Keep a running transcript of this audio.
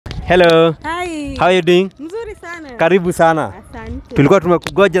Hello. Hi. How are you doing? Mzuri sana. Karibu sana. Asante. Tulikuwa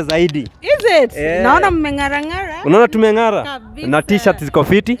tumekugoja zaidi. Is it? Naona mmeng'ara-ng'ara. Unaona tumeng'ara? Kabisa. Na t-shirt ziko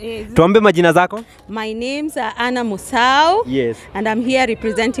fiti. Tuombe majina zako. My name's Anna Musau. Yes. And I'm here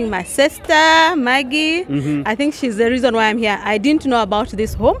representing my sister, Maggie. I think she's the reason why I'm here. I didn't know about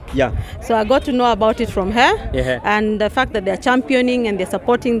this home. Yeah. So I got to know about it from her. Yeah. And the fact that they're championing and they're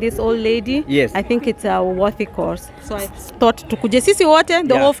supporting this old lady. Yes. I think it's a worthy cause. So I thought tukuje sisi wote,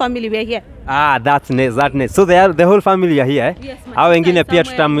 the whole family, we're here. Ah, that's nice, that's nice. So the whole family are here, eh? Yes, Hao wengine pia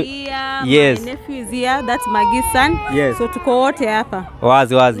tutam... Yes. My nephew is here. That's Maggie's son. Yes. So tuko wote hapa.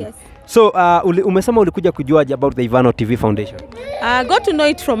 Wazi wazi. Yes. So umesema ulikuja kujuaje about the 𝐸𝐻𝐻 TV Foundation? I got to know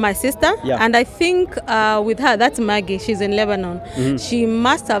it from my sister. Yeah. And I think with her, that's Maggie, she's in Lebanon. She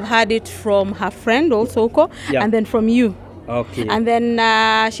must have heard it from her friend also, yeah. And then from you. Okay. And then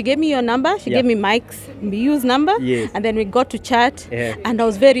she gave me your number. She gave me Mike's Mbiu's number. Yes. And then we got to chat. And I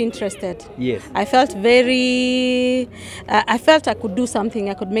was very interested. Yes. I felt very... I felt I could do something.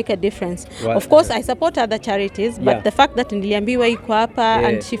 I could make a difference. Well, of course, I support other charities. But the fact that niliambiwa iko hapa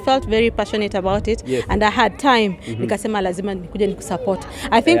and she felt very passionate about it. Yes. And I had time. Nikasema lazima nikuje nikusupport.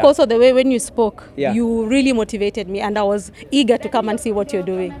 I think also the way when you spoke, you really motivated me. And I was eager to come and see what you're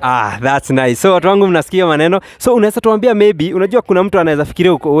doing. Ah, that's nice. So watu wangu mnasikia maneno. So unaweza tuambia maybe, unajua kuna mtu anaweza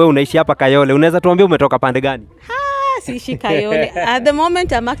fikiria wewe unaishi hapa Kayole. Unaweza tuambia umetoka pande gani? Siishi Kayole. At the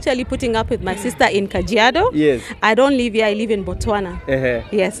moment, I'm actually putting up with my sister in Kajiado. Yes. I don't live here. I live in Botswana.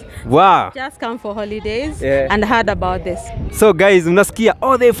 Yes. Wow. Just come for holidays and heard about this. So guys, mnasikia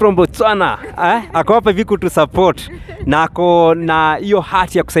all the way from Botswana. Ako hapa hivi kutu support. Na ako na hiyo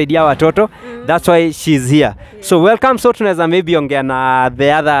heart ya kusaidia watoto. That's why she's here. So welcome. So tunaweza maybe ongea na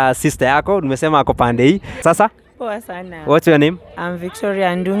the other sister yako. Nimesema ako pande hii. Sasa? Poa sana. What's your name? I'm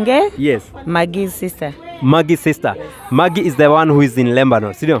Victoria Ndunge. Yes. Maggie's sister. Maggie's sister. Yes. Maggie is the one who is in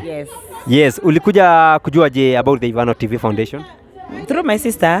Lebanon, sio? Yes. Yes. Ulikuja kujuaje about the 𝐸𝐻𝐻 TV Foundation? Through my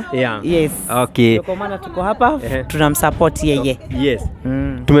sister? Yeah. Yes. Okay. Kwa maana tuko hapa, tunamsupport yeye. Yes.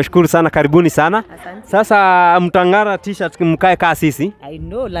 Tumeshukuru sana, karibuni sana. Asante. Sasa mtangara t-shirt mkae kaa sisi. I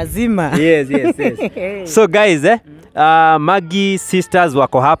know, lazima. Yes. So guys, Maggie sisters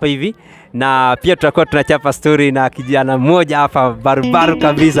wako hapa hivi. Na pia tutakuwa tunachapa story na kijana mmoja hapa barubaru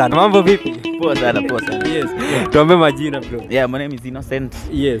kabisa. Mambo vipi? Poa sana, poa sana. Yes. Tuombe majina bro. Yeah, my name is Innocent.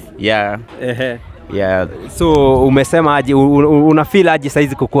 Yes. Yeah. Yeah. So umesema aje, una feel aje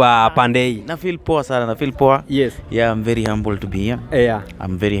saizi kukua pande hii? Na feel poa sana, na feel poa. Yes. Yeah, I'm very humble to be here. Yeah.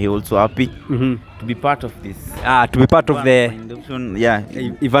 I'm very also happy to be part of this. To be part of the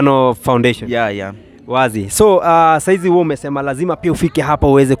𝐸𝐻𝐻 Foundation. Yeah. Wazi. So saizi wewe umesema lazima pia ufike hapa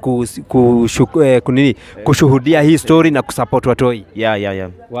uweze kushuhudia hii story na kusupport watoi. Yeah.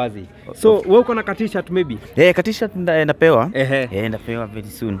 Wazi. So wewe uko na t-shirt maybe? T-shirt napewa. Napewa very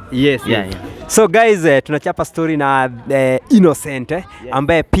soon. Yes. So guys, tunachapa story na Innocent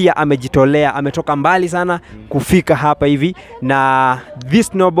ambaye pia amejitolea, ametoka mbali sana kufika hapa hivi na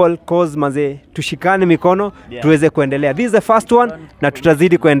this noble cause manze, tushikane mikono tuweze kuendelea. This is the first one na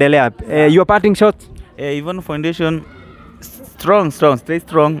tutazidi kuendelea. Your parting shot? 𝐸𝐻𝐻 Foundation, strong, stay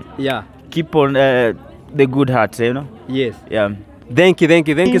strong. Yeah. Keep on the good heart, you know. Yes. Yeah. Thank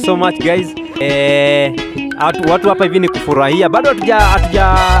you so much guys. Watu hapa hivi ni kufurahia. Bado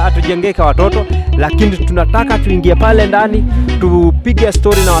hatujengeka watoto, lakini tunataka tuingie pale ndani, tupige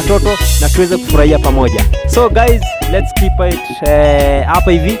story na watoto na tuweze kufurahia pamoja. So guys, let's keep it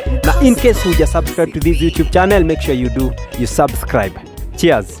hapa hivi. Na in case you just subscribe to this YouTube channel, make sure you subscribe.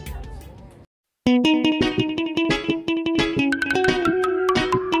 Cheers.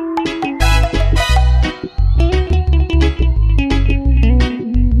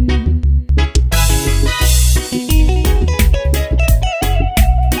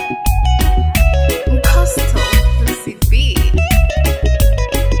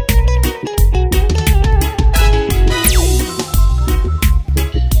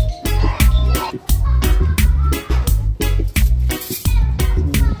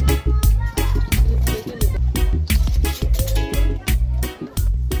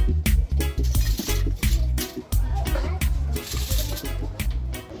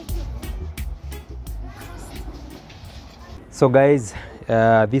 So guys,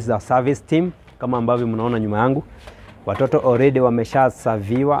 this is our service team. Kama ambavyo mnaona nyuma yangu, watoto already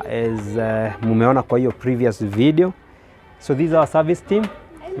wameshasaviwa as mumeona kwa hiyo previous video. So this is our service team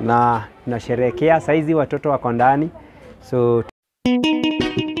na tunasherehekea saizi watoto wako ndani. So 𝐸𝐻𝐻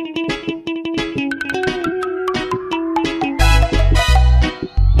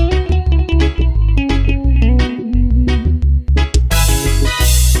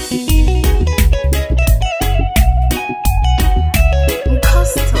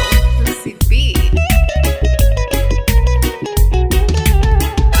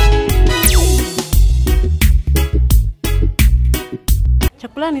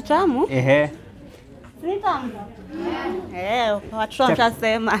tamu. Si tamu. Watu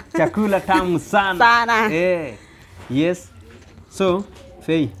wanasema. Chakula tamu sana. Sana. Yes. So,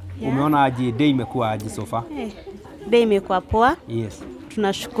 Faye, umeona aje day imekuwa aje so far? Day imekuwa poa. Yes.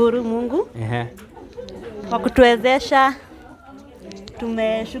 Tunashukuru Mungu. Kwa kutuwezesha.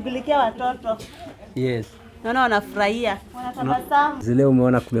 Tumeshughulikia watoto. Yes. Naona wanafurahia. Wanatabasamu. Leo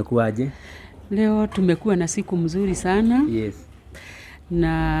umeona kumekuwa aje? Leo tumekuwa na siku mzuri sana. Yes.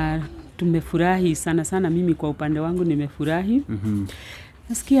 Na tumefurahi sana mimi kwa upande wangu nimefurahi.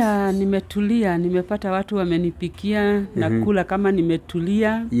 Nasikia nimetulia, nimepata watu wamenipikia na kula kama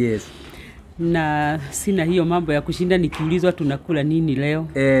nimetulia. Yes. Na sina hiyo mambo ya kushinda nikiulizwa tunakula nini leo.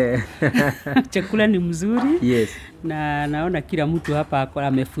 Chakula ni mzuri. Yes. Na naona kila mtu hapa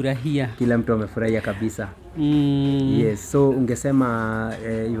amefurahia. Kila mtu amefurahia kabisa. Yes. So ungesema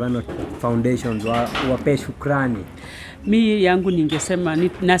Ivano Foundations wape shukrani. Mi yangu ningesema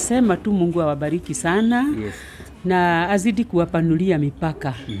nasema tu Mungu awabariki sana. Yes. Na azidi kuwapanulia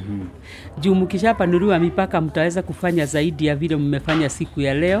mipaka. Juu mkishapanuliwa mipaka mtaweza kufanya zaidi ya vile mmefanya siku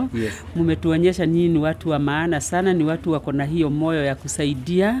ya leo. Yes. Mmetuonyesha nyinyi ni watu wa maana sana, ni watu wako na hiyo moyo ya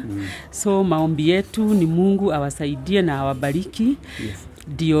kusaidia. So maombi yetu ni Mungu awasaidie na awabariki. Yes.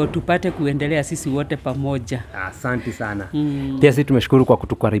 Ndio tupate kuendelea sisi wote pamoja. Asante sana. Pia sisi tumeshukuru kwa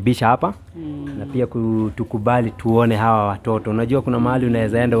kutukaribisha hapa. Na pia kutukubali tuone hawa watoto. Unajua kuna mahali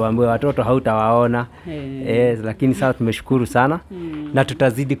unaweza enda uambiwe watoto hautawaona. Lakini sasa tumeshukuru sana na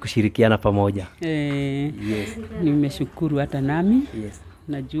tutazidi kushirikiana pamoja. Yes. Nimeshukuru hata nami. Yes.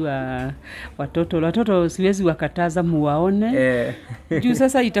 Najua watoto siwezi wakataza muwaone. Juu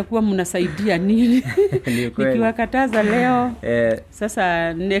sasa itakuwa mnasaidia nini? Nikiwakataza leo.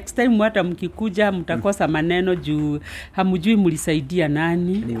 Sasa next time hata mkikuja mtakosa maneno juu hamjui mlisaidia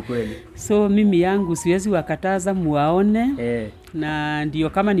nani. Ni kweli. So mimi yangu siwezi wakataza muwaone. Na ndio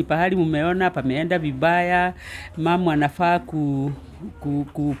kama ni pahali mumeona pameenda vibaya, mama anafaa ku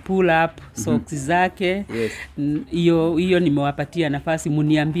pull up socks zake. Hiyo nimewapatia nafasi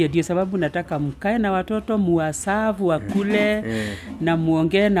muniambie, ndio sababu nataka mkae na watoto muwasavu wakule na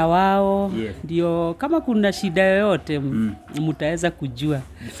muongee na wao. Ndio kama kuna shida yoyote mtaweza kujua.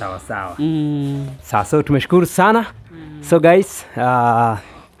 Sawa. Sasa tumeshukuru sana. So guys,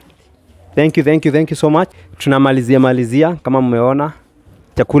 thank you so much. Tunamalizia kama mmeona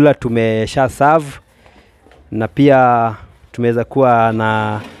chakula tumesha serve na pia tumeweza kuwa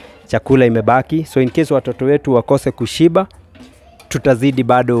na chakula imebaki. So in case watoto wetu wakose kushiba, tutazidi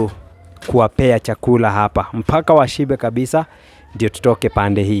bado kuwapea chakula hapa mpaka washibe kabisa, ndio tutoke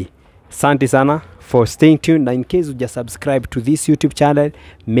pande hii. Asante sana for staying tuned. Na in case uja subscribe to this YouTube channel,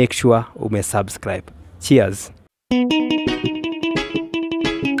 make sure umesubscribe. Cheers.